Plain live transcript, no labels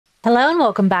Hello and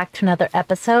welcome back to another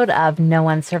episode of No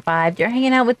One Survived. You're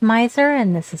hanging out with Mizer,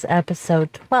 and this is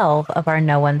episode 12 of our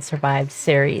No One Survived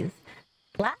series.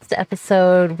 Last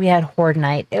episode, we had Horde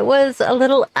Night. It was a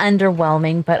little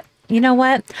underwhelming, but you know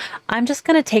what? I'm just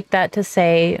going to take that to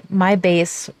say my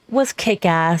base was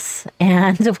kick-ass,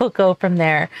 and we'll go from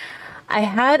there. I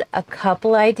had a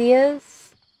couple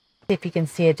ideas. See if you can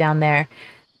see it down there.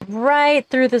 Right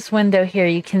through this window here,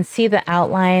 you can see the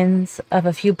outlines of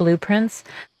a few blueprints.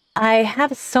 I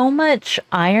have so much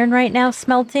iron right now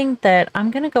smelting that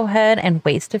I'm going to go ahead and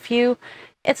waste a few.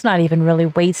 It's not even really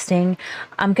wasting.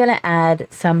 I'm going to add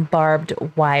some barbed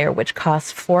wire, which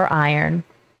costs 4 iron.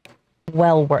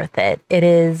 Well worth it. It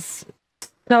is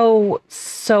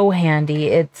so handy.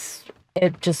 It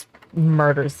just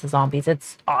murders the zombies.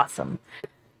 It's awesome.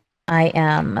 I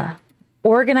am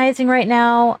organizing right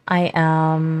now. I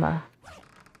am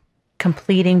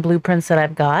completing blueprints that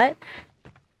I've got.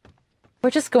 We're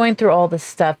just going through all the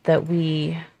stuff that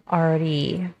we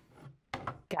already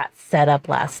got set up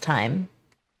last time.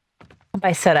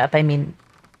 By set up, I mean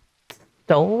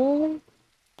stole?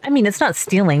 I mean, it's not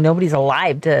stealing. Nobody's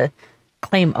alive to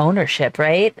claim ownership,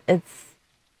 right?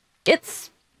 It's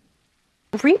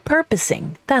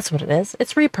repurposing. That's what it is.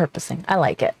 It's repurposing. I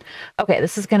like it. Okay,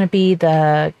 this is going to be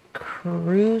the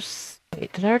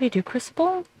Wait, did I already do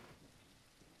Crucible?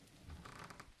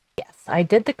 Yes, I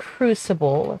did the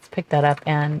Crucible. Let's pick that up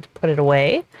and put it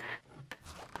away.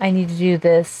 I need to do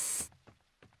this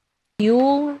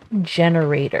fuel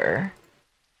generator.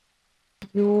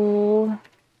 Fuel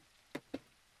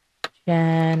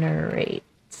generator.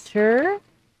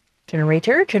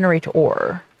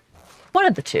 Generator. One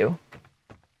of the two.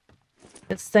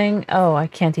 This thing, oh, I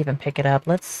can't even pick it up.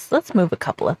 Let's move a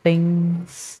couple of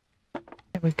things.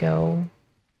 There we go.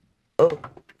 Oh,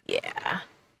 yeah.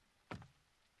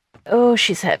 Oh,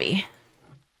 she's heavy.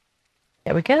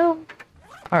 There we go.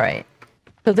 All right.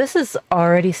 So this is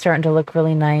already starting to look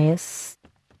really nice.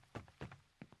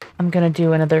 I'm going to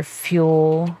do another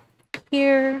fuel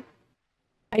here.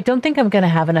 I don't think I'm going to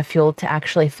have enough fuel to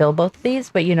actually fill both of these,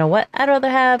 but you know what? I'd rather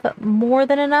have more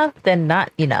than enough than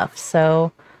not enough.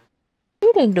 So,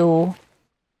 what do I do? I'm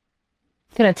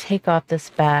going to take off this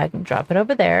bag and drop it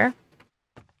over there.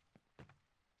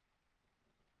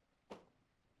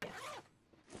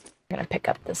 I'm going to pick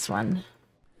up this one.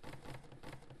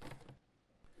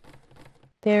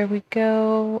 There we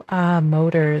go. Ah,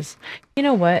 motors. You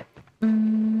know what?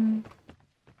 I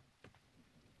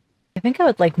think I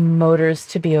would like motors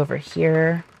to be over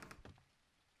here.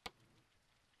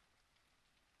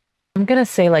 I'm gonna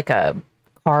say like a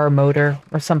car motor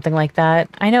or something like that.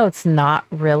 I know it's not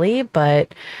really,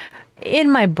 but in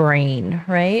my brain,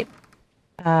 right?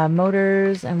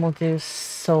 Motors, and we'll do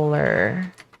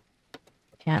solar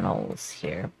panels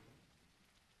here.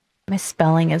 My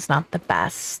spelling is not the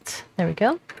best. There we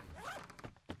go.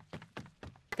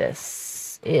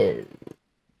 This is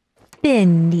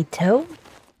finito.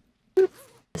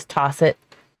 Just toss it.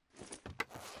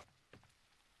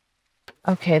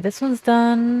 Okay, this one's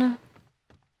done.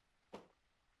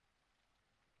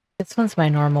 This one's my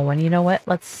normal one. You know what?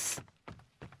 Let's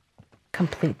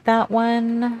complete that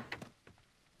one.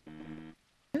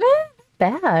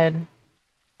 Bad.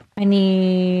 I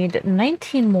need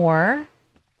 19 more.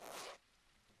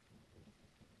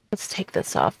 Let's take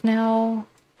this off now.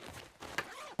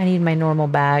 I need my normal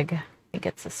bag. I think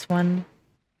it's this one.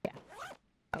 Yeah.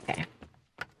 Okay.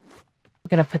 I'm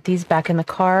gonna put these back in the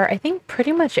car. I think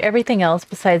pretty much everything else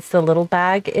besides the little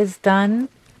bag is done.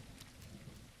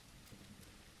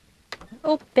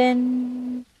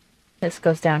 Open. This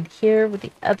goes down here with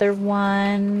the other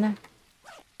one.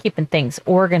 Keeping things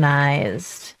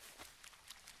organized.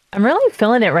 I'm really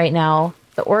feeling it right now.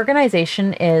 The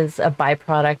organization is a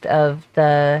byproduct of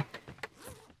the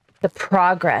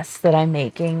progress that I'm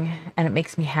making, and it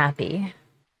makes me happy.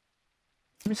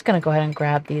 I'm just gonna go ahead and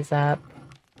grab these up.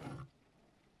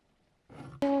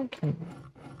 Okay.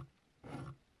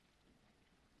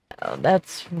 Oh,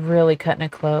 that's really cutting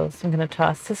it close. I'm gonna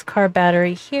toss this car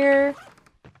battery here.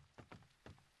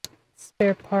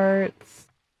 Spare parts.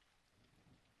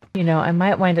 You know, I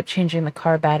might wind up changing the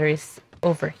car batteries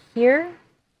over here.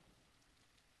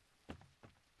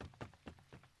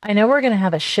 I know we're going to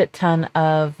have a shit ton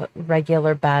of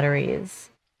regular batteries.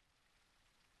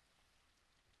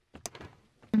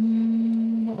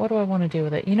 What do I want to do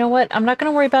with it? You know what? I'm not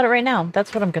going to worry about it right now.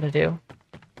 That's what I'm going to do.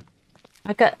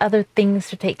 I've got other things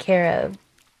to take care of.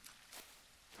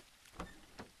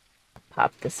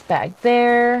 Pop this bag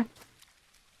there.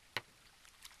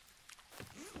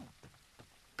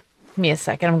 Give me a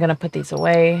second. I'm going to put these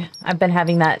away. I've been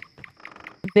having that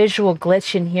visual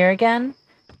glitch in here again.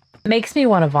 makes me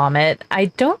want to vomit. I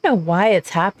don't know why it's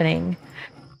happening.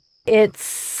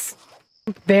 It's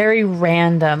very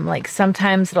random. Like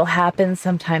sometimes it'll happen,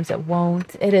 sometimes it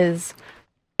won't. It is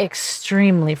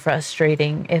extremely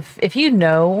frustrating. If you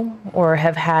know or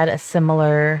have had a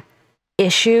similar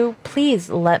issue, please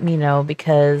let me know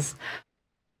because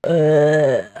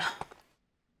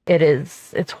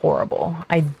it's horrible.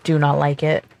 I do not like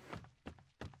it.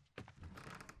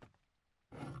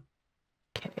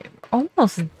 Okay,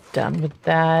 almost done with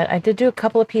that. I did do a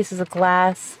couple of pieces of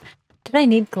glass. Did I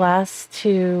need glass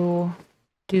to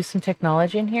do some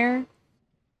technology in here?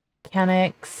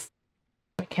 Mechanics,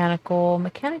 mechanical.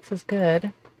 Mechanics is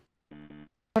good.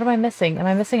 What am I missing? Am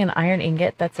I missing an iron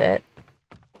ingot? That's it.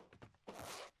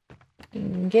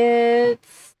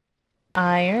 Ingots.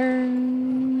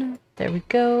 Iron. There we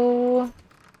go.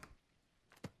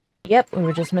 Yep, we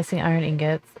were just missing iron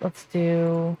ingots. Let's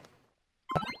do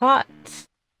a pot.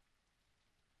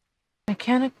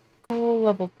 Mechanical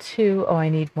level 2. Oh, I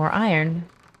need more iron.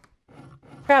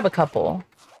 Grab a couple.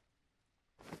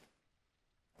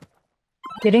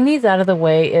 Getting these out of the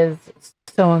way is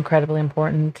so incredibly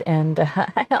important, and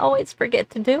I always forget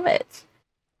to do it.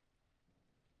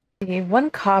 Okay, 1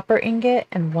 copper ingot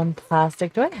and 1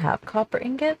 plastic. Do I have copper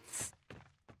ingots?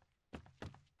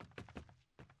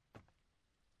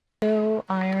 No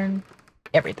iron,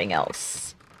 everything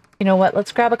else. You know what?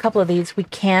 Let's grab a couple of these. We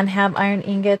can have iron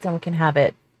ingots, and we can have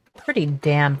it pretty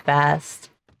damn fast.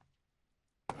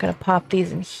 I'm gonna pop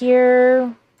these in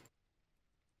here.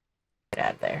 Get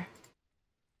out of there.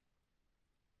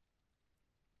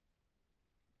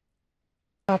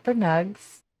 Copper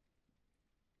nugs.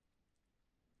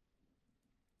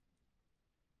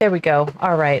 There we go.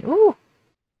 All right. Ooh.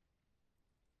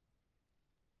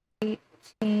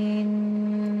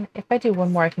 18. If I do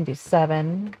one more, I can do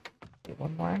 7. Do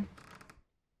one more.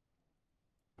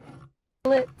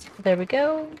 Split. There we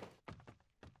go.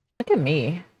 Look at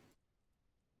me.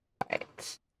 All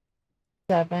right.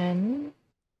 7.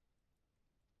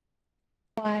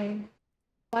 Why?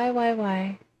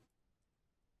 Why?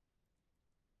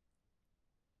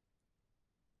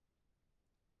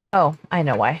 Oh, I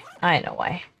know why. I know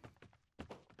why.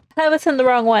 I was in the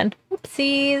wrong one.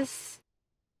 Oopsies.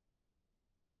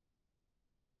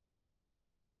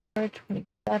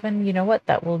 27. You know what?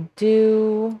 That will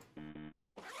do.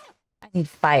 I need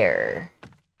fire.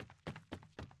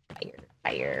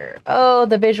 Fire. Oh,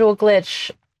 the visual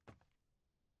glitch.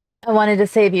 I wanted to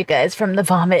save you guys from the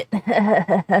vomit.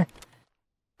 I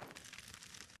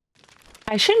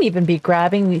shouldn't even be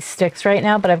grabbing these sticks right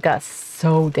now, but I've got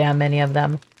so damn many of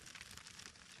them.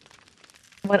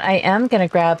 What I am going to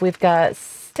grab, we've got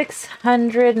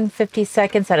 650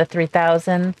 seconds out of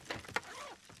 3,000.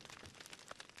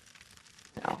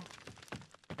 No.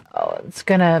 Oh, that's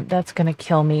gonna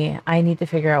kill me. I need to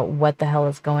figure out what the hell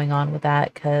is going on with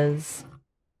that, because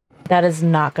that is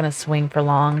not gonna swing for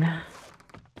long.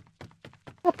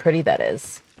 How pretty that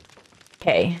is.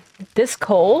 Okay, this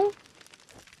coal,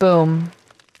 boom.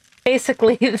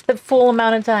 Basically the full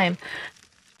amount of time.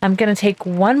 I'm gonna take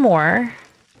one more.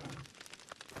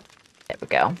 There we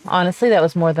go. Honestly, that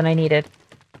was more than I needed.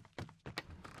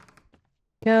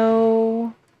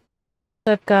 Go.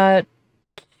 So I've got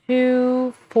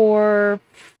 2, 4,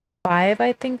 5,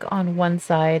 I think, on one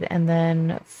side, and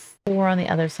then 4 on the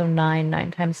other. So 9.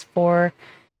 9 times 4,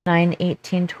 9,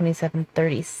 18, 27,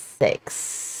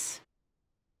 36.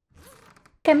 Look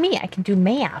at me. I can do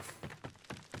math.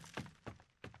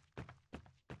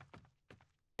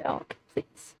 Don't.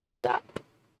 Please. Stop.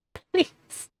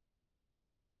 Please.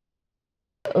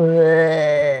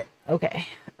 Okay.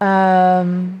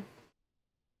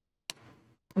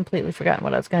 Completely forgotten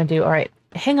what I was going to do. All right.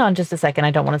 Hang on just a second.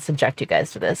 I don't want to subject you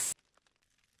guys to this.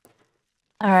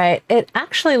 All right. It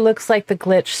actually looks like the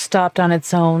glitch stopped on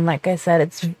its own. Like I said,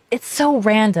 it's so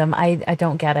random. I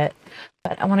don't get it.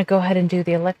 But I want to go ahead and do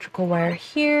the electrical wire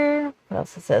here. What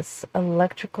else is this?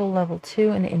 Electrical level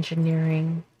 2 and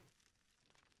engineering.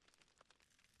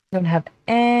 Don't have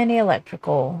any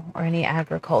electrical or any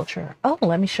agriculture. Oh,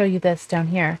 let me show you this down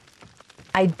here.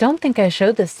 I don't think I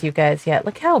showed this to you guys yet.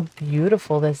 Look how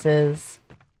beautiful this is.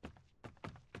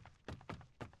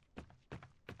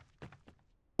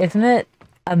 Isn't it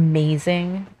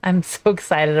amazing? I'm so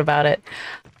excited about it.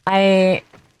 I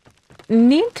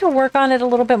need to work on it a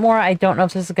little bit more. I don't know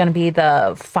if this is going to be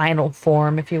the final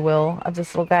form, if you will, of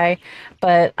this little guy,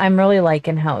 but I'm really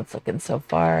liking how it's looking so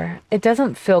far. It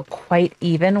doesn't feel quite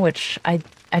even, which I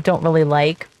don't really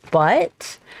like,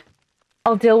 but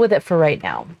I'll deal with it for right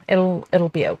now. It'll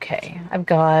be okay. I've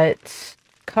got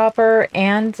copper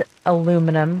and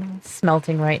aluminum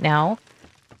smelting right now.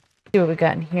 See what we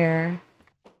got in here.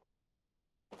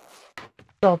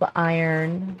 all the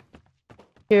iron.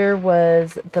 Here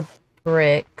was the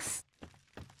bricks.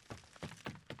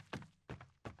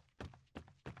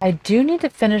 I do need to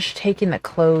finish taking the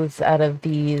clothes out of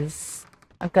these.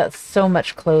 I've got so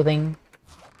much clothing.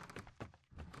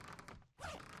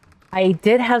 I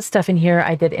did have stuff in here.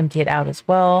 I did empty it out as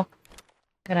well.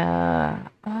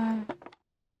 Gonna yeah,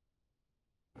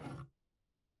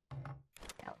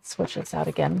 let's switch this out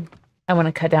again. I want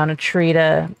to cut down a tree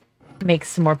to make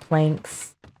some more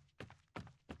planks.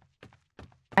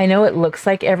 I know it looks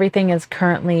like everything is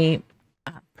currently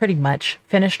pretty much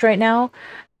finished right now,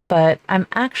 but I'm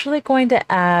actually going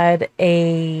to add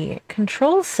a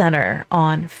control center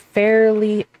on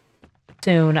fairly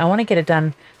soon. I want to get it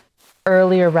done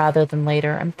earlier rather than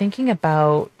later. I'm thinking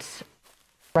about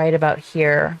right about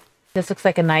here. This looks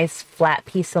like a nice flat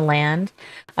piece of land.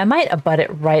 I might abut it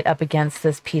right up against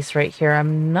this piece right here.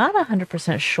 I'm not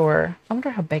 100% sure. I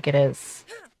wonder how big it is.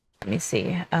 Let me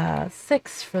see.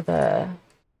 6 for the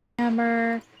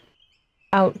hammer.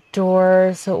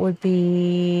 Outdoor, so it would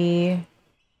be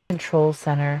control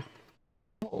center.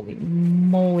 Holy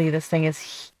moly, this thing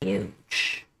is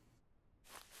huge.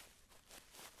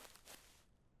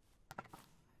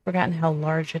 Forgotten how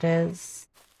large it is.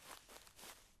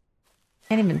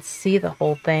 Can't even see the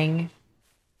whole thing.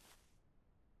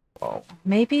 Whoa.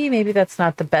 Maybe that's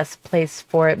not the best place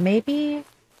for it. Maybe.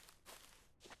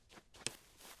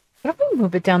 What if we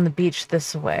move it down the beach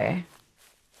this way?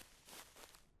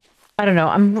 I don't know.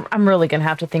 I'm really gonna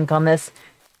have to think on this.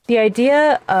 The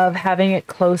idea of having it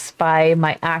close by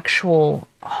my actual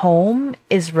home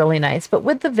is really nice, but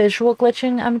with the visual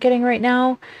glitching I'm getting right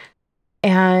now,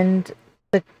 and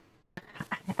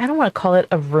I don't want to call it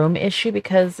a room issue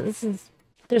because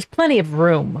there's plenty of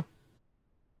room.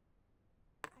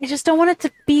 I just don't want it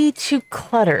to be too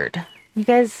cluttered. You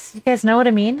guys know what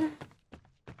I mean?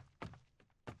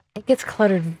 It gets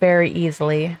cluttered very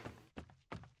easily.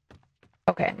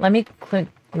 Okay, let me clear.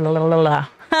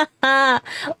 Let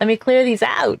me clear these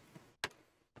out.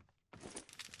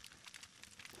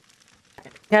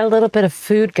 Got a little bit of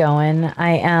food going.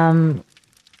 I am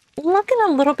looking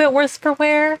a little bit worse for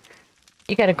wear.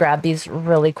 You gotta grab these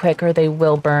really quick or they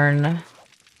will burn.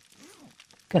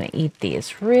 Gonna eat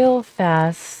these real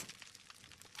fast.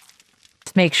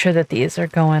 Just make sure that these are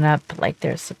going up like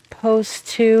they're supposed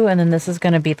to. And then this is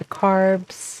gonna be the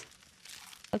carbs.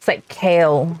 Looks like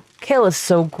kale. Kale is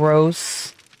so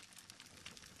gross.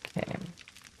 Okay.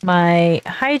 My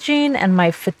hygiene and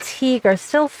my fatigue are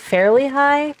still fairly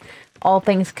high, all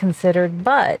things considered,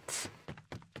 but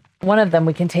one of them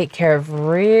we can take care of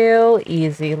real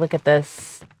easy. Look at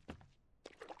this.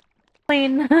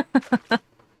 Clean.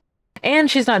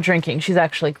 And she's not drinking. She's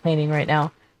actually cleaning right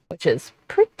now, which is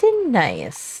pretty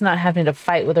nice. Not having to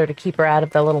fight with her to keep her out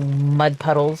of the little mud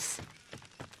puddles.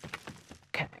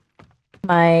 Okay.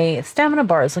 My stamina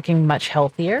bar is looking much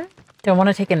healthier. Do I want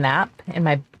to take a nap in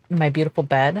my beautiful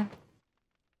bed?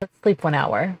 Let's sleep 1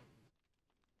 hour.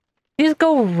 These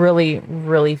go really,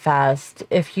 really fast.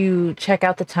 If you check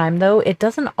out the time, though, it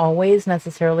doesn't always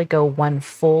necessarily go 1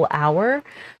 full hour.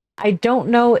 I don't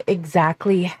know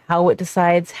exactly how it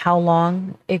decides how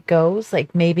long it goes.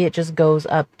 Like, maybe it just goes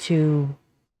up to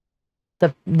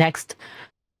the next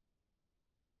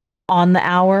on the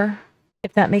hour,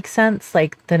 if that makes sense.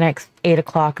 Like, the next 8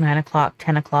 o'clock, 9 o'clock,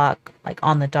 10 o'clock, like,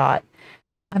 on the dot.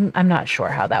 I'm not sure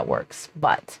how that works,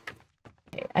 but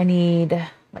okay, I need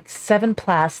like 7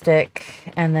 plastic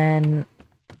and then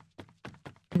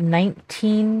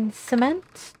 19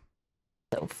 cement.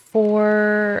 So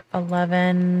 4,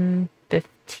 11,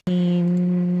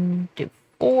 15, do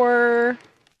 4.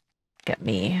 Get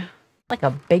me like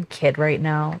a big kid right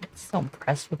now. I'm so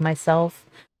impressed with myself.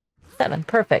 7,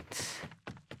 perfect.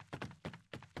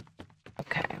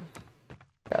 Okay.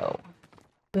 So,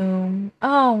 boom.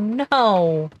 Oh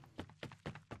no.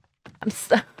 I'm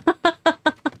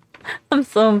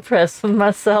so impressed with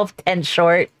myself. 10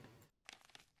 short.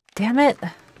 Damn it.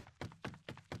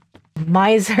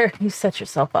 Mizer, you set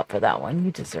yourself up for that one.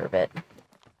 You deserve it.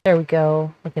 There we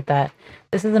go. Look at that.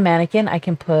 This is a mannequin. I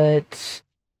can put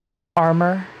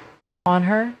armor on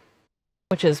her,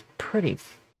 which is pretty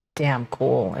damn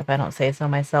cool, if I don't say so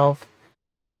myself.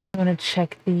 I'm going to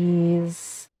check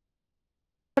these.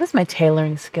 What is my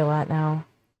tailoring skill at now?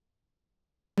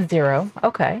 0.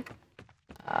 Okay.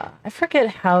 I forget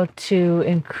how to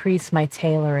increase my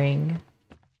tailoring.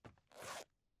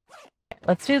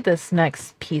 Let's do this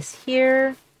next piece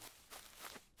here.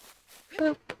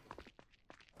 Boop.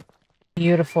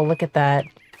 Beautiful, look at that.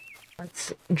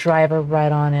 Let's drive her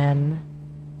right on in.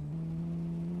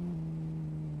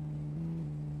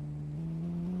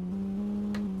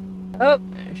 Oh,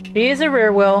 she's a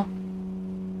rear wheel.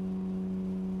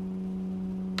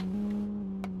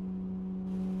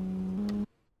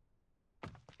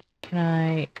 Can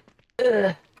I...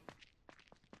 Ugh.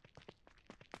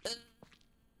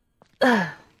 Ugh.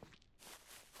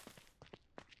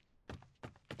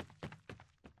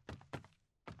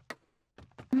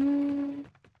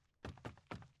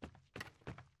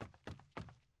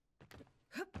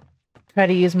 Try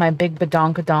to use my big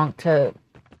badonkadonk to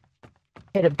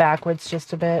hit it backwards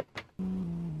just a bit.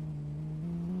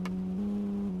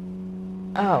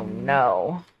 Oh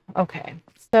no. Okay,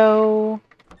 so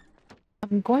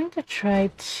I'm going to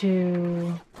try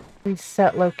to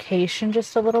reset location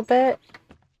just a little bit.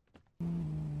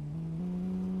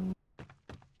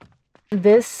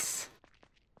 This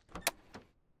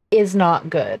is not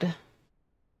good.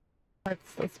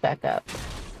 Let's back up.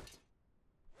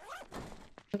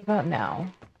 What about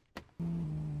now?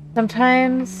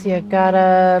 Sometimes you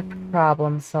gotta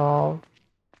problem solve.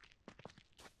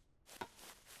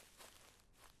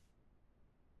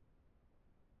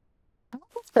 I wonder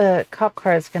if the cop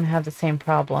car is gonna have the same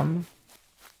problem.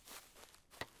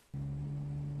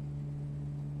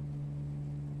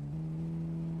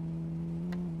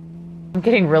 I'm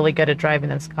getting really good at driving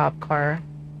this cop car.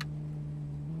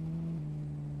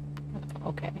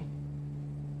 Okay.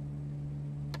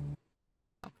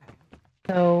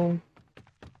 So,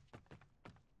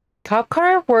 cop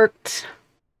car worked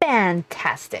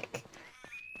fantastic.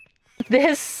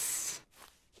 This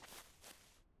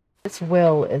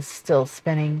wheel is still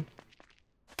spinning.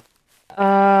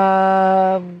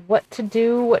 What to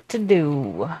do?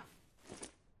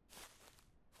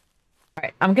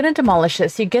 Alright, I'm gonna demolish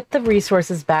this. You get the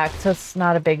resources back, so it's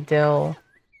not a big deal.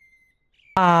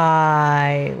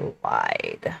 I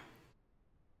lied.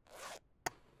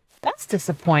 That's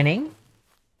disappointing.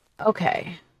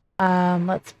 Okay.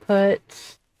 Let's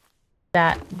put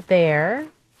that there.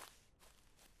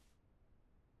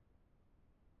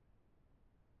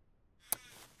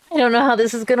 I don't know how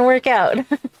this is gonna work out.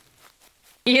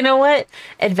 You know what?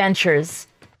 Adventures.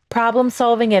 Problem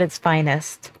solving at its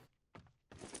finest.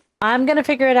 I'm gonna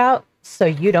figure it out so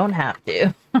you don't have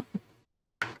to.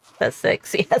 That's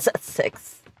 6. Yes, that's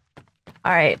 6.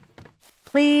 Alright.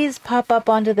 Please pop up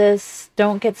onto this.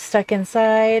 Don't get stuck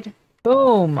inside.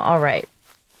 Boom. Alright.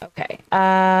 Okay.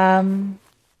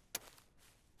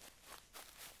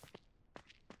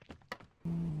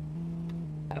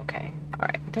 Okay.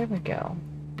 Alright. There we go.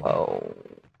 Whoa.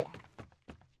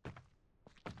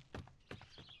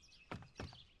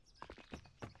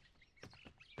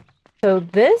 So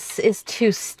this is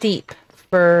too steep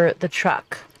for the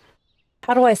truck.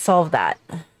 How do I solve that?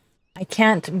 I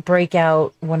can't break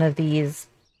out one of these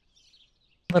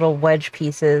little wedge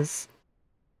pieces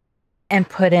and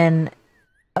put in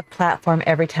a platform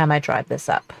every time I drive this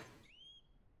up.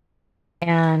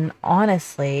 And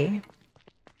honestly,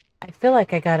 I feel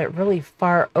like I got it really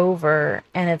far over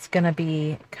and it's going to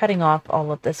be cutting off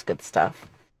all of this good stuff.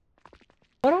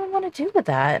 What do I want to do with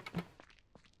that?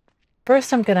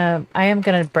 First, I am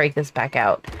gonna break this back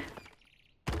out.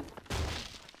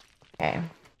 Okay.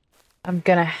 I'm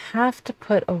gonna have to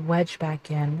put a wedge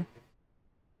back in.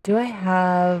 Do I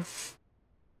have...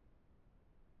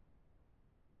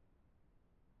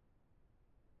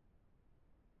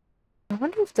 I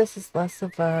wonder if this is less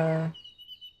of a...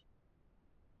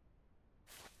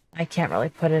 I can't really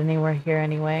put it anywhere here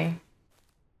anyway.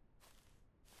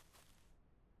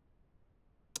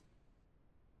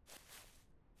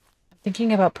 I'm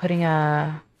thinking about putting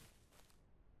a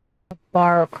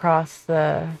bar across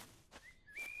the...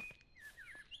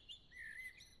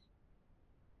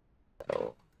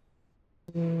 Oh.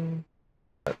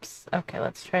 Oops. Okay,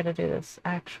 let's try to do this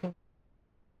actually.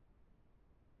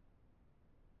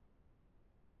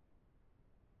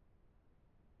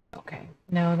 Okay,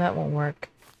 no, that won't work.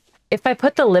 If I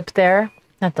put the lip there,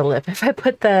 not the lip, if I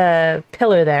put the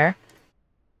pillar there,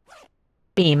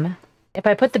 beam, if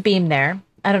I put the beam there,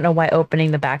 I don't know why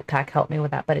opening the backpack helped me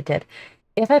with that, but it did.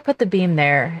 If I put the beam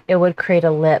there, it would create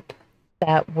a lip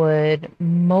that would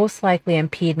most likely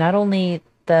impede not only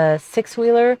the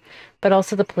six-wheeler, but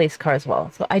also the police car as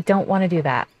well. So I don't want to do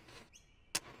that.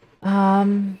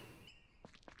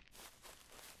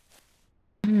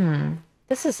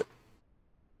 This is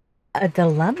a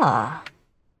dilemma.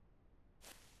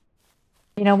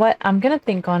 You know what? I'm going to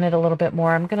think on it a little bit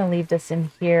more. I'm going to leave this in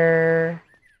here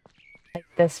like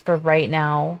this for right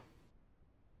now.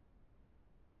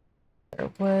 There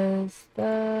was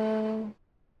the...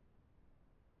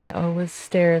 Oh, it was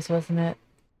stairs, wasn't it?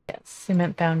 Yes,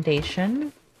 cement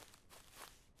foundation.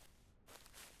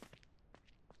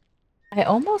 I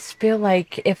almost feel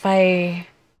like if I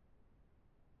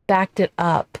backed it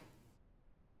up...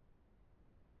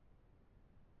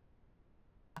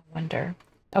 I wonder...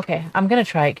 Okay, I'm gonna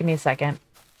try it. Give me a second.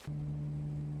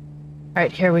 All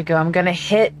right, here we go. I'm gonna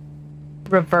hit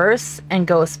reverse and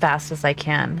go as fast as I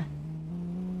can.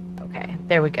 Okay,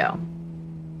 there we go.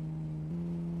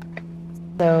 Okay,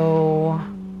 so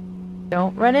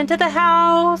don't run into the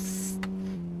house.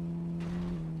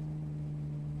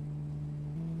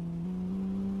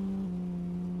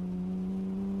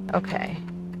 Okay.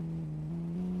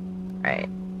 All right.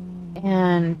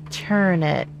 And turn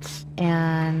it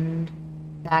and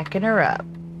backing her up.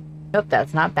 Nope,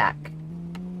 that's not back.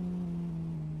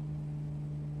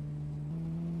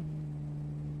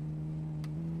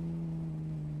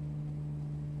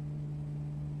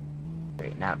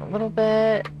 Straighten out a little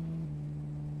bit.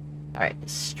 All right,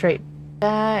 straight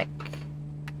back.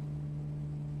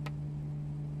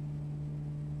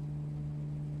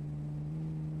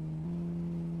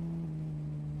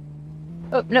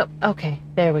 Oh, no. Okay,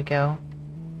 there we go.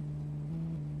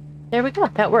 There we go.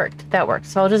 That worked. That worked.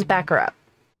 So I'll just back her up.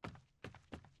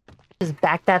 Just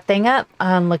back that thing up.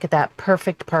 Look at that.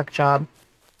 Perfect park job.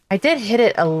 I did hit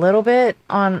it a little bit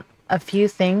on a few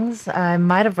things. I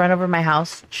might have run over my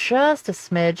house just a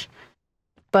smidge,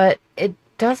 but it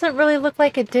doesn't really look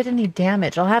like it did any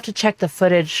damage. I'll have to check the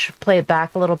footage, play it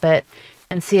back a little bit,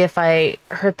 and see if I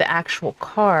hurt the actual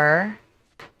car.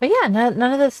 But yeah,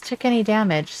 none of this took any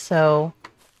damage, so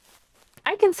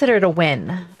I consider it a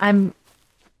win. I'm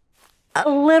a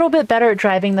little bit better at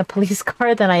driving the police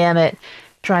car than I am at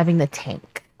driving the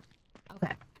tank.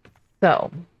 Okay,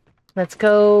 so let's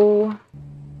go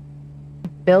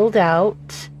build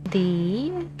out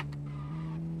the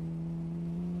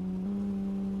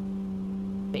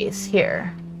base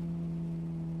here.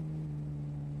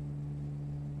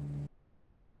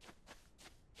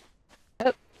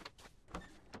 Oh.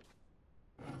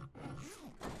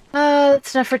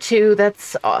 That's enough for 2.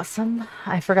 That's awesome.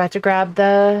 I forgot to grab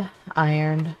the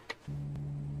iron.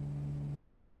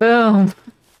 Boom.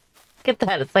 Look at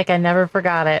that. It's like I never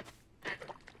forgot it.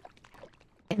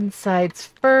 Insides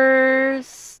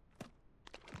first.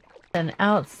 Then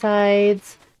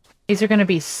outsides. These are going to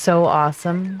be so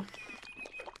awesome.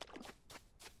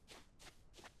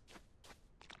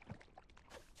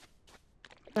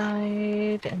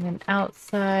 Side and then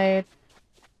outside.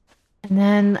 And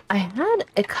then I had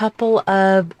a couple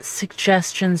of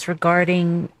suggestions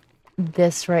regarding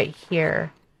this right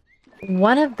here.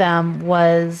 One of them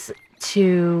was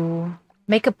to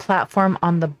make a platform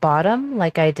on the bottom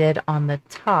like I did on the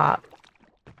top,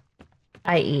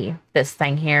 i.e. this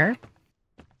thing here,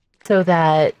 so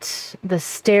that the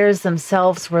stairs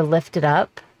themselves were lifted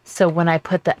up. So when I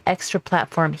put the extra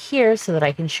platform here so that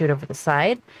I can shoot over the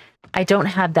side, I don't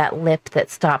have that lip that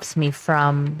stops me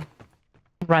from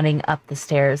running up the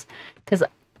stairs, because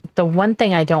the one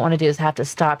thing I don't want to do is have to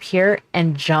stop here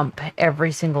and jump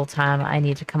every single time I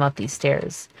need to come up these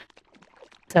stairs.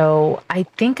 So I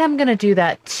think I'm gonna do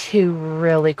that too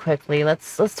really quickly.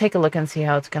 Let's take a look and see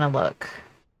how it's gonna look.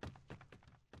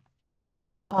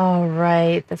 All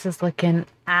right, this is looking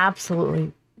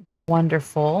absolutely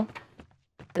wonderful.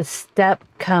 The step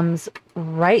comes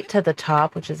right to the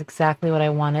top, which is exactly what I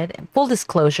wanted. And full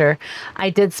disclosure, I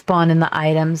did spawn in the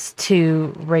items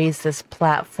to raise this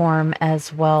platform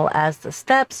as well as the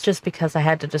steps, just because I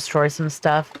had to destroy some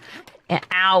stuff. And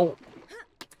ow!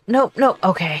 Nope, nope.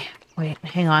 Okay, wait,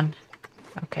 hang on.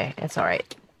 Okay, it's all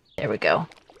right. There we go.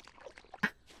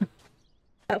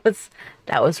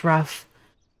 that was rough.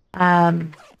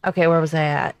 Okay, where was I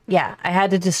at? Yeah, I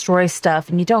had to destroy stuff,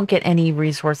 and you don't get any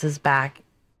resources back.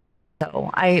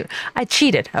 So I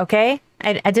cheated, okay?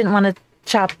 I didn't want to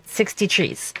chop 60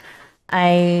 trees.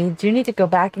 I do need to go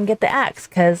back and get the axe,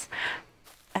 because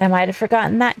I might have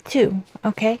forgotten that too,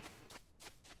 okay?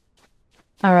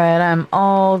 Alright, I'm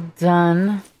all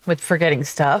done with forgetting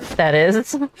stuff, that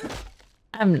is.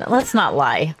 Let's not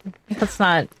lie. Let's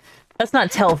not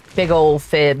tell big old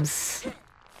fibs.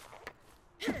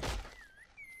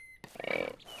 Okay.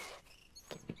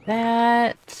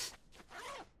 That.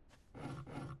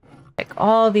 Pick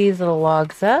all these little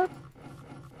logs up.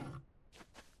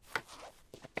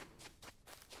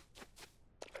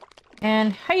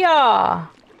 And hiya! I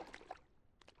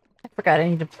forgot I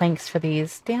needed planks for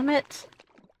these. Damn it.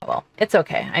 Oh, well, it's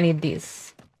okay. I need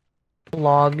these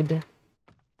logged.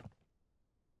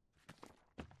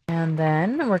 And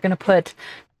then we're going to put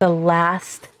the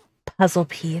last puzzle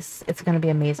piece. It's going to be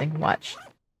amazing. Watch.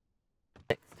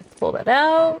 Let's pull that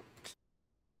out.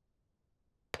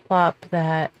 Plop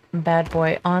that bad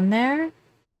boy on there.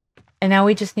 And now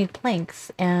we just need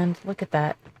planks. And look at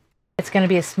that. It's going to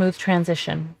be a smooth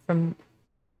transition from...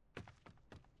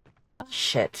 Oh,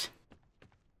 shit.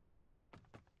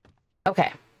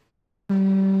 Okay.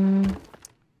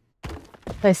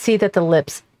 I see that the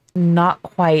lip's not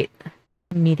quite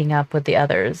meeting up with the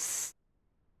others.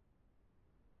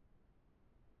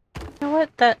 You know what?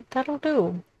 That'll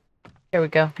do. There we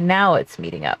go. Now it's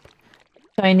meeting up.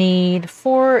 So I need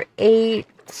 4, 8,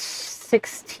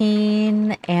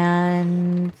 16,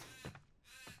 and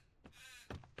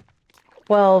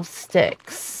 12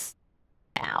 sticks.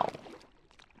 Ow.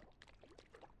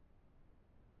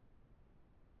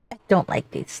 I don't like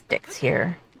these sticks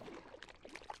here.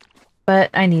 But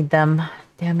I need them.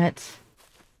 Damn it.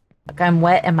 Look, I'm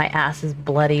wet and my ass is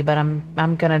bloody, but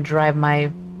I'm gonna drive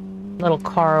my little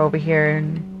car over here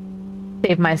and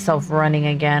save myself running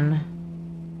again.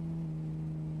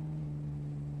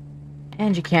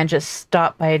 And you can't just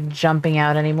stop by jumping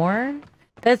out anymore.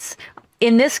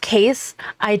 In this case,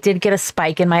 I did get a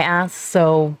spike in my ass,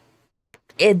 so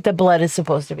the blood is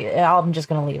supposed to be. I'm just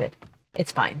gonna leave it.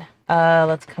 It's fine.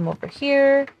 Let's come over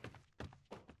here.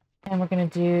 And we're gonna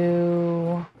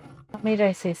do, how many did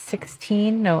I say?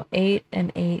 16? No, 8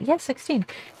 and 8. Yeah, 16.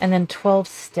 And then 12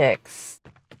 sticks.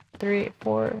 3,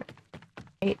 4,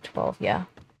 8, 12, yeah.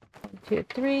 1, 2,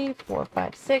 3, 4,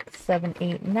 5, 6, 7,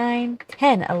 8, 9,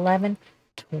 10, 11,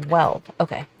 12.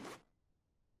 Okay.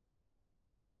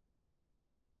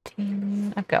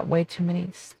 I've got way too many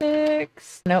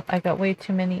sticks. Nope, I got way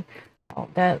too many. Oh,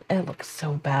 it looks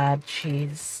so bad.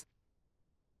 Jeez.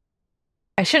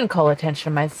 I shouldn't call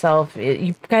attention to myself.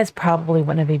 You guys probably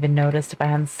wouldn't have even noticed if I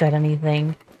hadn't said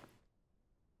anything.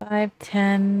 5,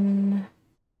 10,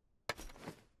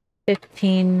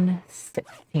 15,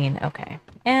 16. Okay.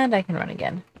 And I can run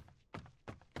again.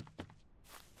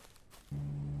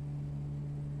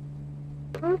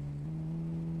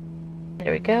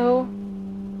 There we go.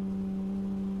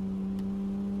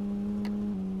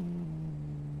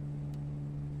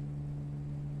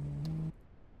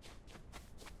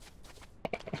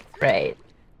 Right.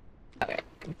 Okay.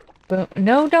 Boom.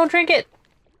 No, don't drink it.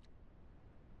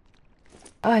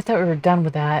 Oh, I thought we were done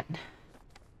with that.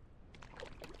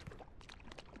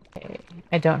 Okay.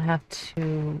 I don't have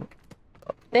to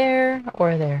go there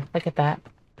or there. Look at that.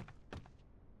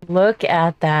 Look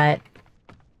at that.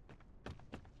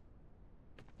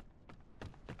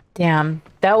 Damn.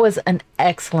 That was an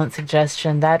excellent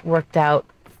suggestion. That worked out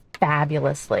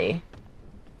fabulously.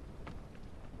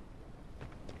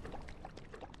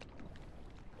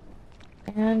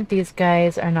 And these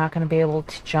guys are not going to be able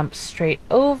to jump straight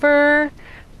over.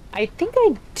 I think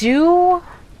I do.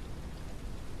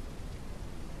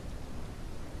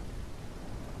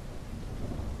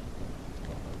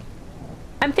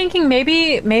 I'm thinking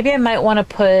maybe I might want to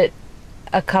put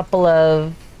a couple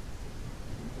of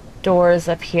doors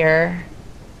up here.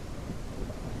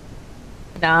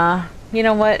 Nah, you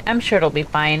know what? I'm sure it'll be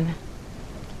fine.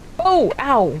 Oh,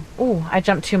 ow. Oh, I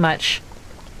jumped too much.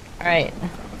 All right.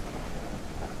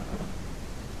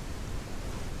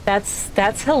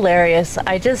 That's hilarious.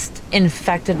 I just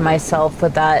infected myself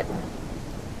with that.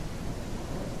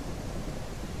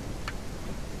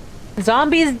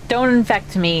 Zombies don't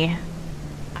infect me.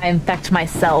 I infect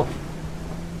myself.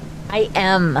 I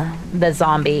am the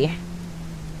zombie.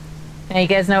 Now you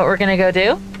guys know what we're gonna go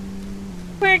do?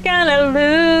 We're gonna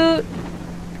loot.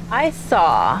 I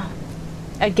saw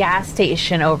a gas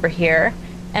station over here,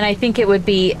 and I think it would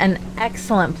be an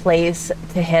excellent place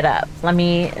to hit up. Let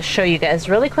me show you guys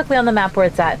really quickly on the map where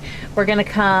it's at. We're gonna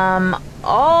come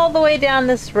all the way down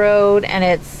this road, and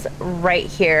it's right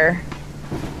here.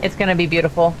 It's gonna be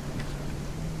beautiful.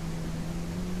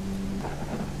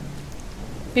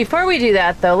 Before we do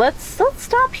that, though, let's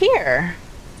stop here.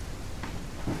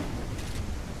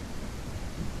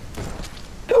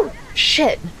 Oh,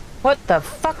 shit. What the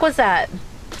fuck was that?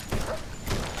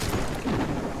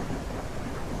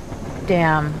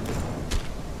 Damn.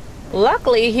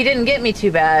 Luckily, he didn't get me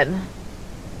too bad.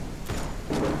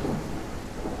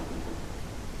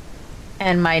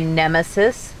 And my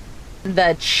nemesis,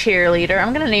 the cheerleader.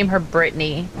 I'm gonna name her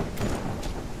Brittany.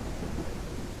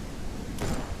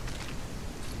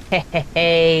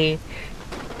 Hey.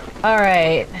 All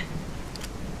right.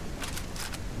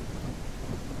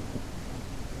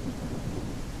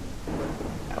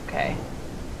 Okay.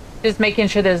 Just making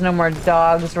sure there's no more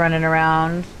dogs running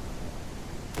around.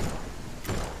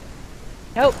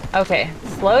 Nope. Okay.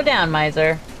 Slow down,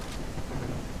 Mizer.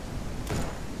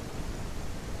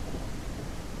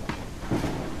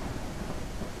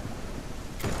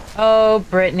 Oh,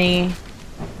 Brittany.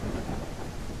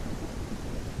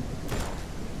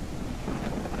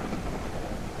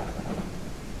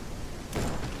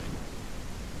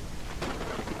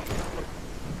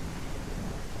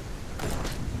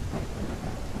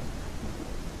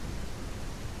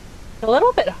 A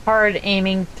little bit hard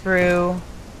aiming through.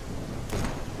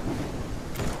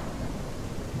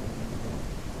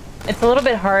 It's a little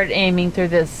bit hard aiming through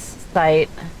this site.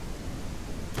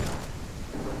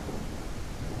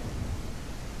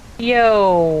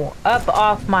 Yo, up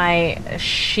off my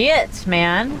shit,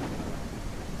 man.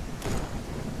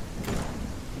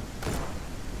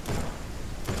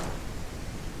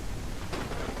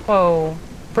 Whoa,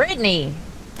 Brittany.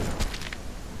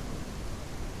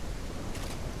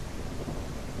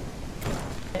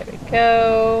 There we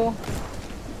go.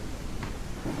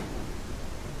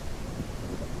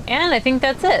 And I think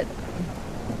that's it.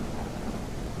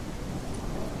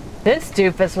 This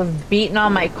doofus was beating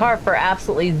on my car for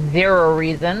absolutely zero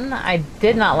reason. I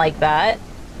did not like that.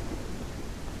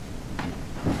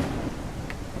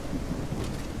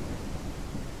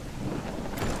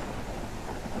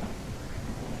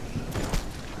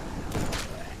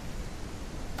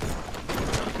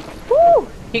 Woo!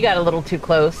 He got a little too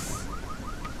close.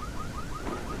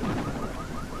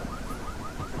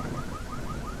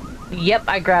 Yep,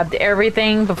 I grabbed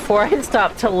everything before I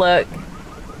stopped to look.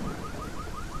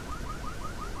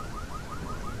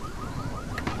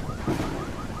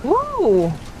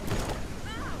 Woo!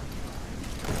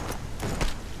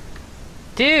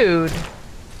 Dude.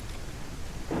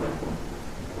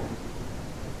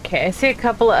 Okay, I see a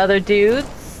couple of other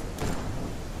dudes.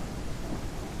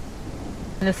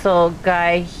 And this little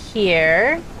guy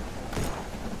here.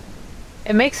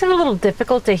 It makes it a little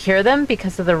difficult to hear them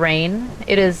because of the rain.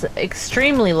 It is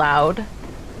extremely loud.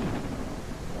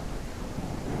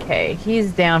 Okay,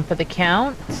 he's down for the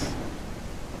count.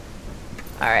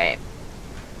 Alright.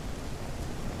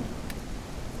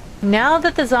 Now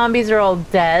that the zombies are all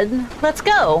dead, let's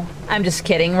go. I'm just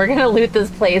kidding. We're gonna loot this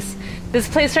place. This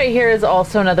place right here is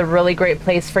also another really great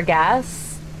place for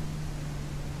gas.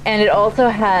 And it also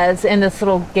has in this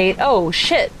little gate... Oh,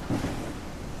 shit.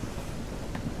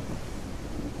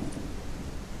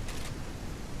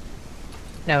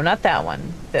 No, not that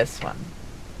one. This one.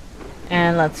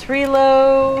 And let's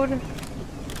reload.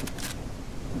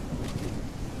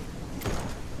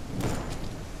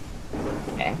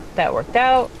 Okay, that worked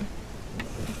out.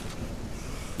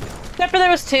 Except for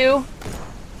there was two.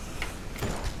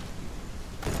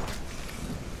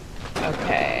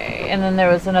 Okay, and then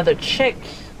there was another chick.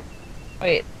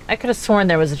 Wait, I could have sworn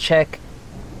there was a chick.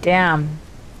 Damn.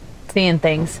 Seeing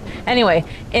things. Anyway,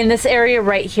 in this area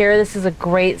right here, this is a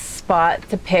great spot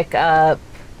to pick up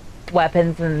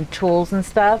weapons and tools and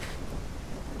stuff.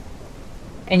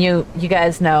 And you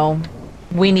guys know,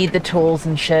 we need the tools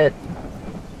and shit.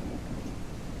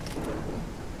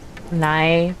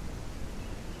 Knife.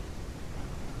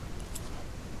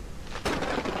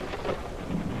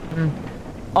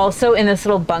 Also, in this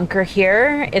little bunker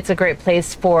here, it's a great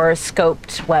place for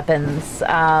scoped weapons.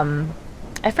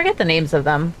 I forget the names of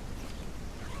them.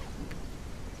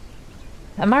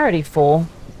 I'm already full.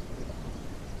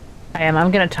 I am. I'm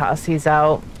gonna toss these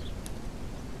out.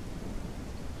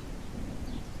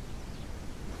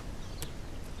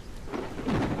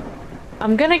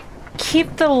 I'm gonna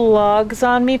keep the logs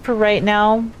on me for right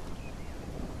now.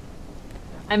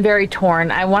 I'm very torn.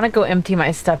 I want to go empty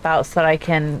my stuff out so that I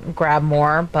can grab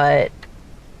more, but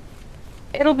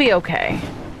it'll be okay.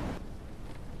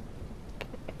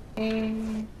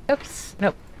 Okay. Oops.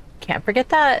 Nope. Can't forget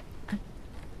that.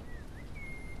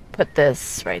 Put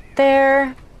this right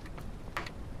there.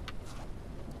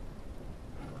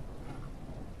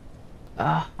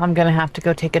 Oh, I'm gonna have to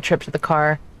go take a trip to the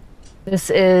car. This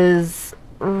is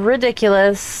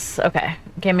ridiculous. Okay,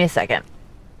 give me a second.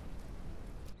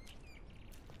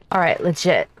 Alright,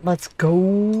 legit. Let's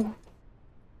go.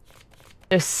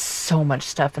 There's so much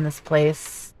stuff in this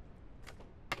place.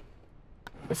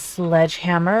 The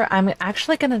sledgehammer. I'm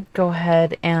actually gonna go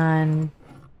ahead and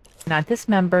not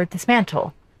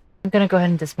dismantle. I'm gonna go ahead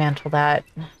and dismantle that.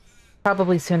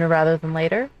 Probably sooner rather than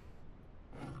later.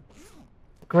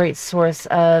 Great source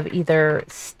of either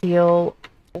steel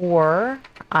or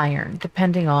iron,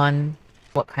 depending on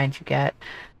what kind you get.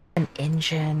 An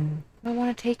engine. Do I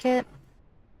want to take it?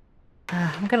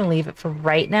 I'm gonna leave it for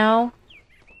right now.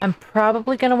 I'm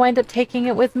probably gonna wind up taking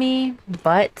it with me,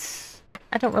 but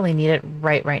I don't really need it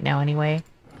right now anyway.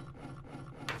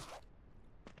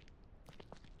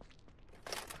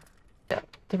 Got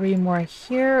 3 more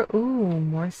here. Ooh,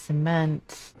 more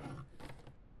cement.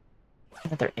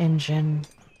 Another engine.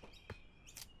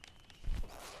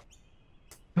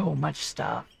 So much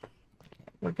stuff.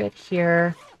 We're good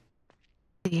here.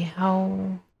 See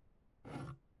how...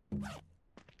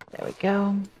 There we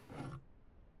go.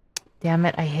 Damn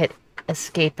it, I hit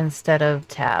escape instead of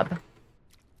tab.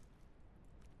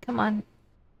 Come on.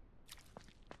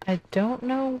 I don't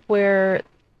know where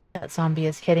that zombie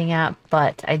is hitting at,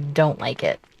 but I don't like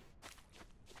it.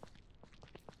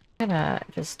 I'm gonna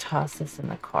just toss this in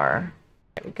the car.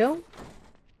 There we go.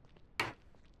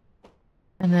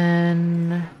 And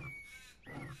then...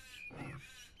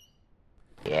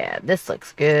 yeah, this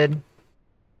looks good.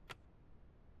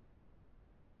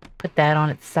 Put that on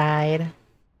its side.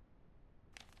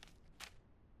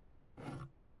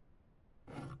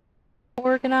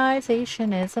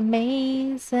 Organization is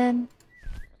amazing.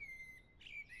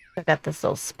 I got this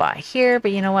little spot here, but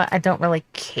you know what? I don't really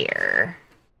care.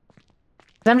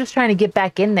 I'm just trying to get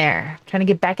back in there. Trying to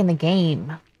get back in the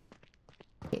game.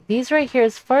 Okay, these right here,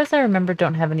 as far as I remember,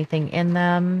 don't have anything in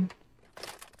them.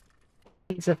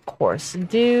 These, of course,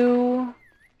 do.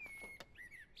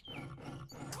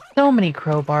 So many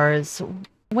crowbars.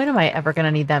 When am I ever going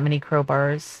to need that many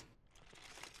crowbars?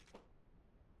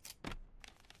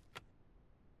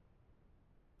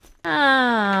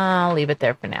 I'll leave it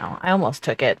there for now. I almost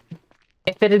took it.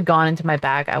 If it had gone into my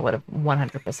bag, I would have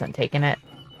 100% taken it.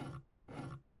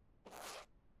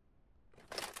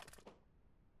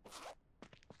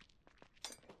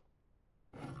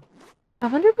 I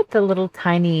wonder what the little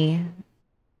tiny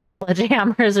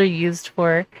sledgehammers are used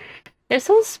for. They're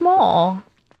so small.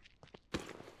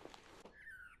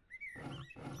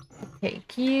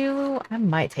 Take you. I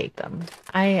might take them.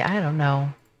 I don't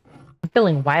know. I'm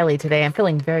feeling wily today. I'm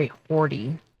feeling very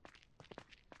hoardy.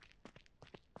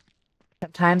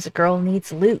 Sometimes a girl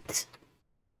needs loot.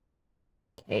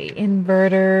 Okay,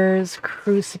 inverters,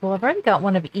 crucible. I've already got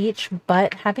one of each,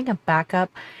 but having a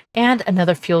backup and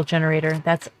another fuel generator,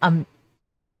 that's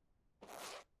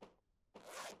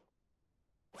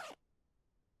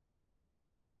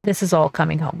this is all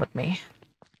coming home with me.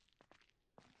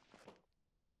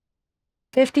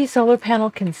 50 solar panel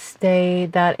can stay.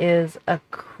 That is a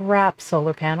crap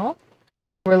solar panel.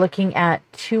 We're looking at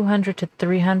 200 to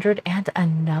 300 and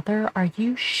another. Are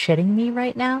you shitting me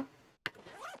right now?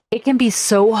 It can be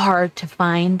so hard to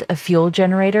find a fuel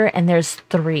generator, and there's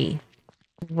 3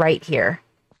 right here.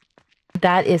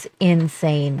 That is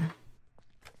insane.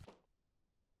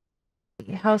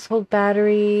 Household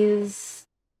batteries.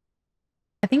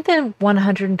 I think the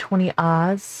 120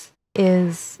 Oz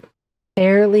is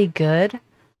fairly good.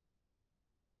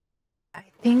 I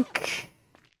think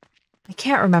I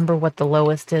can't remember what the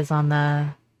lowest is on the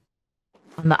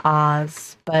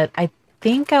Oz, but I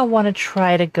think I want to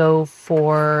try to go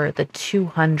for the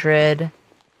 200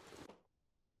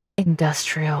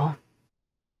 industrial.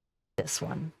 This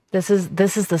one. This is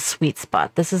the sweet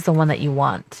spot. This is the one that you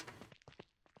want.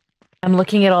 I'm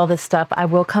looking at all this stuff. I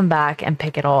will come back and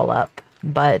pick it all up,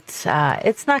 but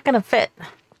it's not going to fit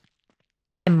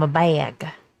in my bag.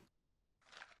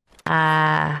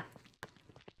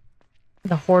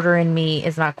 The hoarder in me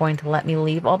is not going to let me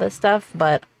leave all this stuff,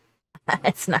 but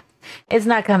it's not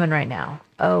coming right now.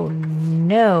 Oh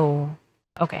no.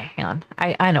 Okay, hang on.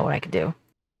 I know what I can do.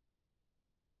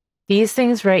 These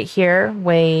things right here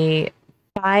weigh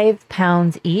 5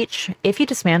 pounds each. If you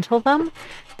dismantle them,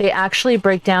 they actually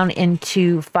break down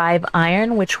into 5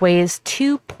 iron, which weighs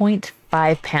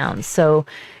 2.5 pounds. So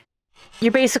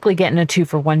you're basically getting a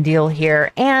 2-for-1 deal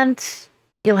here, and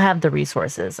you'll have the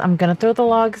resources. I'm going to throw the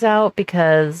logs out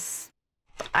because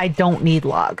I don't need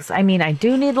logs. I mean, I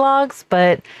do need logs,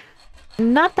 but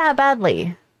not that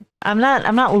badly. I'm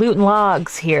not looting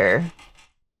logs here.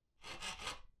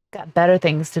 Got better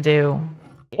things to do.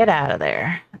 Get out of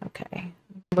there. Okay.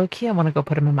 Low-key, I want to go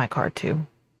put them in my car too.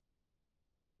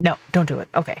 No, don't do it.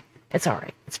 Okay. It's all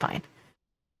right. It's fine.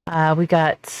 We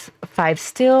got 5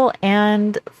 steel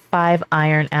and 5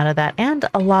 iron out of that, and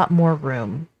a lot more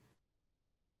room.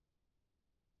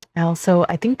 Also,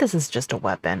 I think this is just a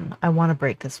weapon. I want to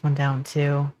break this one down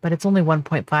too, but it's only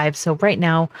 1.5, so right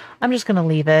now I'm just going to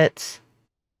leave it.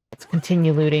 Let's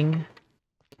continue looting.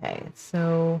 Okay,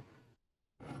 so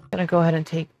I'm going to go ahead and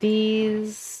take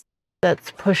these.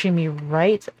 That's pushing me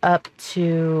right up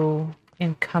to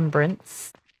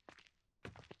encumbrance.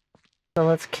 So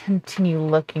let's continue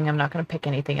looking. I'm not going to pick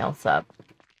anything else up.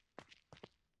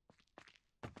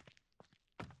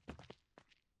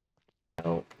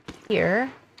 So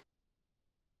here.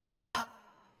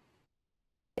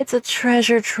 It's a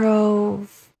treasure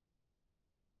trove.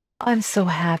 I'm so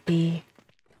happy.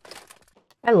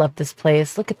 I love this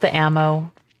place. Look at the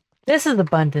ammo. This is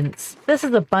abundance. This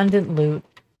is abundant loot.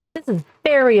 This is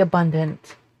very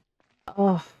abundant.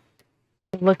 Oh,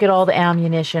 look at all the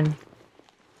ammunition.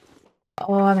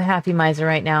 Oh, I'm a happy miser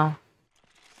right now.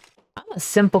 I'm a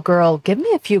simple girl. Give me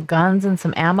a few guns and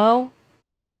some ammo.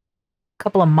 A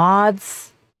couple of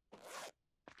mods.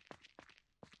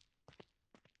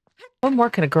 What more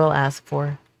could a girl ask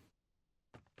for?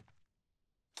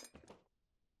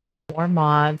 More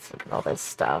mods. Look at all this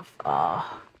stuff.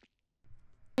 Oh.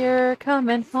 You're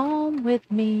coming home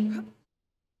with me.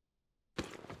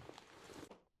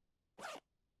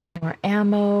 More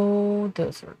ammo.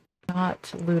 Those are not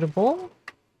lootable.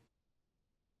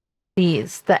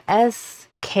 These, the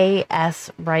SKS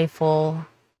rifle.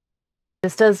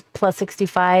 This does plus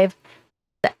 65.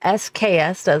 The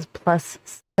SKS does plus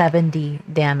 70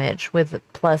 damage with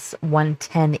plus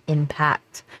 110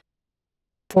 impact.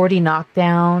 40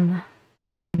 knockdown.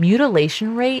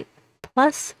 Mutilation rate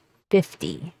plus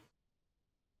 50.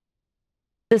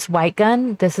 This white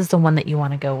gun, this is the one that you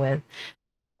want to go with.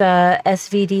 The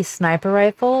SVD sniper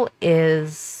rifle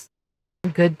is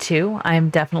good too. I'm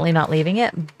definitely not leaving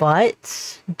it,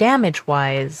 but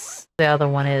damage-wise, the other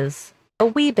one is a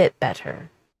wee bit better.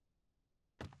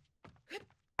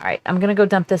 Alright, I'm gonna go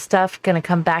dump this stuff, gonna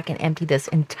come back and empty this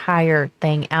entire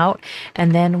thing out,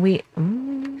 and then we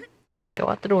go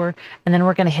out the door, and then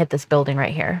we're gonna hit this building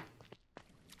right here.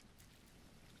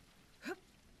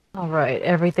 Alright,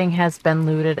 everything has been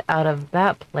looted out of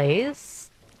that place.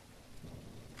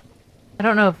 I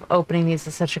don't know if opening these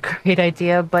is such a great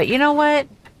idea, but you know what?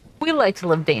 We like to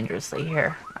live dangerously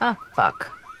here. Ah,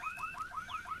 fuck.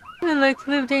 I like to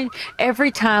live dangerously. Every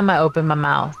time I open my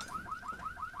mouth.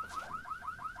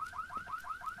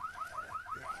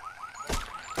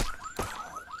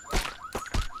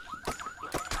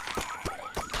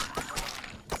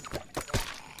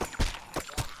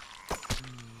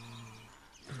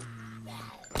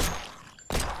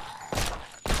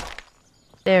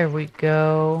 There we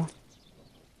go.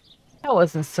 That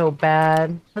wasn't so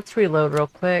bad. Let's reload real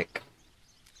quick.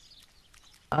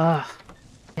 Ugh.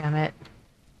 Damn it.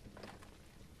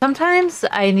 Sometimes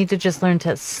I need to just learn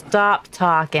to stop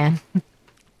talking.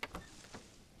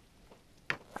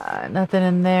 Nothing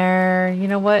in there. You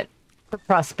know what? For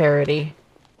prosperity.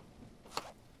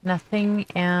 Nothing,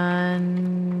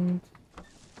 and...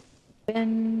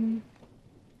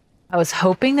 I was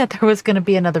hoping that there was going to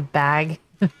be another bag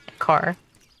in the car.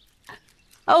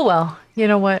 Oh well, you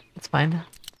know what? It's fine.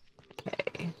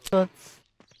 Okay, so let's...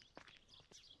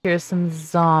 Here's some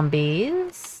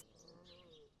zombies.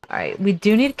 Alright, we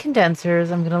do need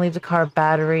condensers. I'm gonna leave the car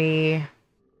battery.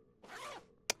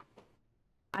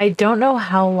 I don't know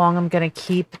how long I'm gonna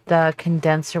keep the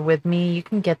condenser with me. You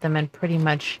can get them in pretty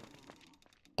much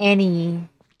any...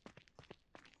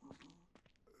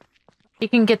 You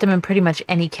can get them in pretty much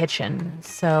any kitchen,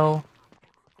 so...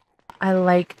 I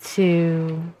like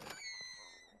to...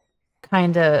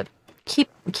 kind of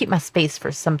keep my space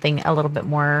for something a little bit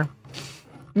more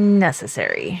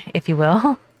necessary, if you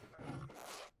will.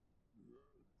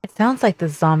 It sounds like the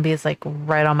zombie is like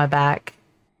right on my back.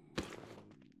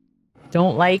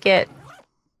 Don't like it.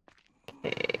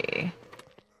 Okay.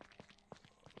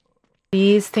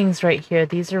 These things right here,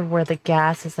 these are where the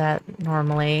gas is at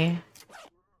normally.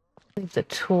 Leave the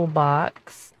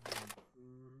toolbox.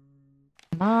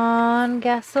 Come on,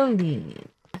 gasoline.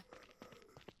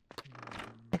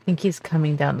 I think he's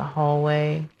coming down the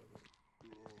hallway.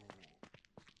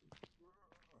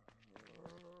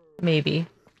 Maybe.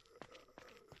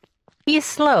 He's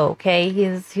slow, okay?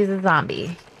 He's a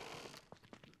zombie.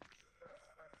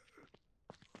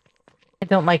 I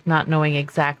don't like not knowing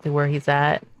exactly where he's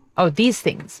at. Oh, these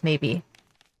things, maybe.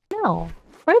 No.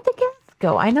 Where'd the gas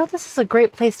go? I know this is a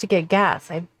great place to get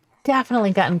gas. I've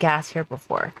definitely gotten gas here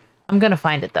before. I'm gonna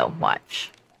find it, though.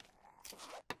 Watch.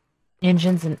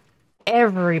 Engines in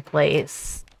every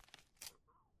place.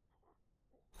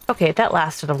 Okay, that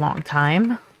lasted a long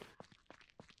time.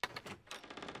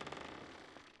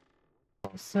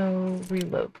 Also,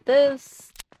 reload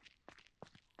this.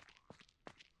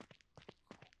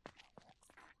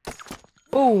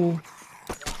 Ooh.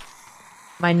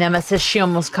 My nemesis, she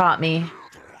almost caught me.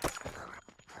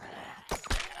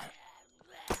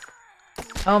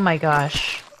 Oh my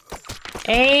gosh.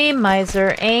 Aim,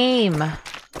 Mizer, aim!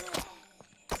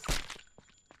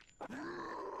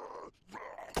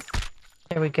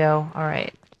 There we go.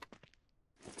 Alright.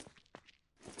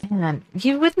 Man,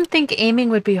 you wouldn't think aiming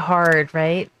would be hard,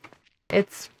 right?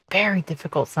 It's very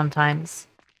difficult sometimes.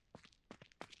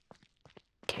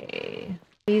 Okay.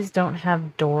 These don't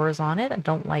have doors on it. I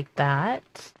don't like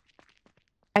that.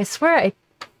 I swear I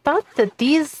thought that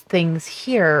these things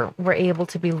here were able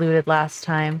to be looted last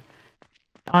time.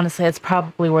 Honestly, it's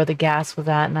probably where the gas was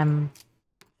at, and I'm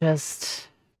just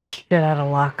shit out of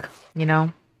luck, you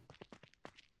know?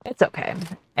 It's okay.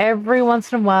 Every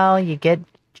once in a while, you get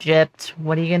gypped.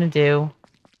 What are you gonna do?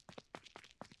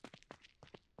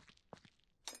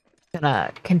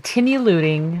 Gonna continue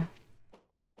looting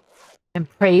and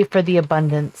pray for the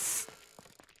abundance.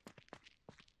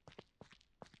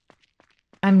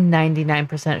 I'm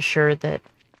 99% sure that...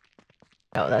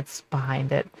 Oh, that's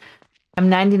behind it. I'm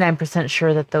 99%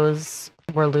 sure that those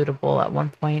were lootable at one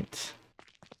point.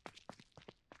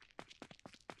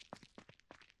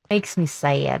 Makes me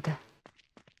sad.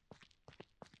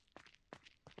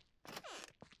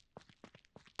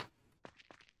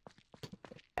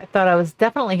 I thought I was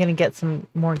definitely going to get some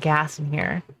more gas in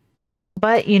here.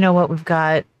 But you know what? We've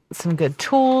got some good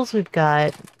tools. We've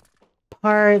got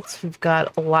parts. We've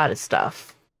got a lot of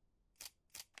stuff.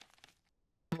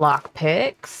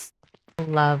 Lockpicks.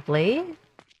 Lovely.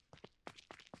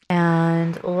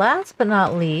 And last but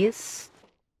not least,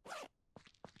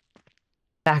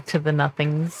 back to the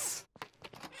nothings.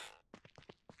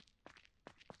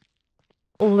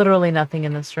 Literally nothing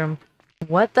in this room.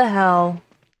 What the hell?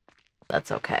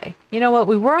 That's okay. You know what?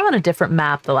 We were on a different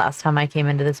map the last time I came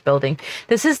into this building.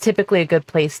 This is typically a good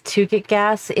place to get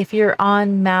gas. If you're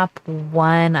on map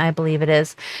 1, I believe it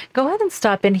is, go ahead and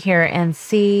stop in here and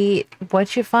see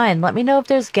what you find. Let me know if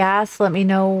there's gas. Let me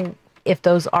know if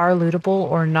those are lootable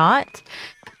or not.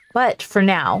 But for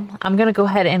now, I'm going to go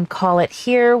ahead and call it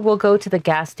here. We'll go to the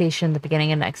gas station at the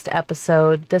beginning of next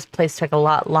episode. This place took a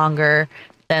lot longer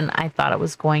than I thought it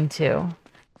was going to.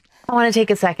 I want to take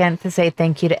a second to say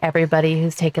thank you to everybody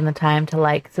who's taken the time to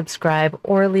like, subscribe,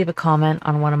 or leave a comment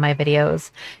on one of my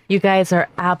videos. You guys are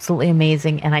absolutely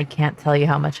amazing, and I can't tell you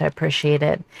how much I appreciate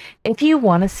it. If you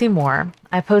want to see more,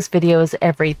 I post videos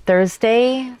every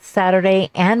Thursday, Saturday,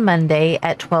 and Monday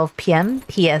at 12 p.m.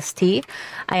 PST.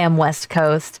 I am West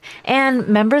Coast, and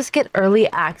members get early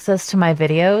access to my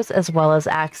videos as well as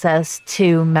access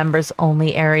to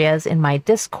members-only areas in my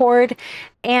Discord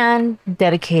and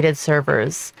dedicated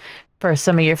servers for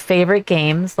some of your favorite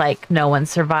games like No One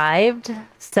Survived,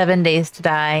 7 Days to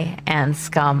Die, and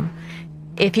Scum.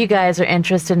 If you guys are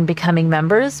interested in becoming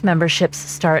members, memberships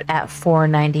start at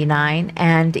 $4.99,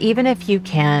 and even if you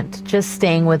can't, just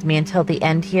staying with me until the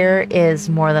end here is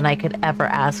more than I could ever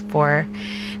ask for.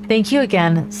 Thank you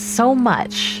again so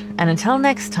much, and until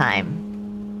next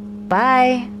time,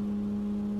 bye!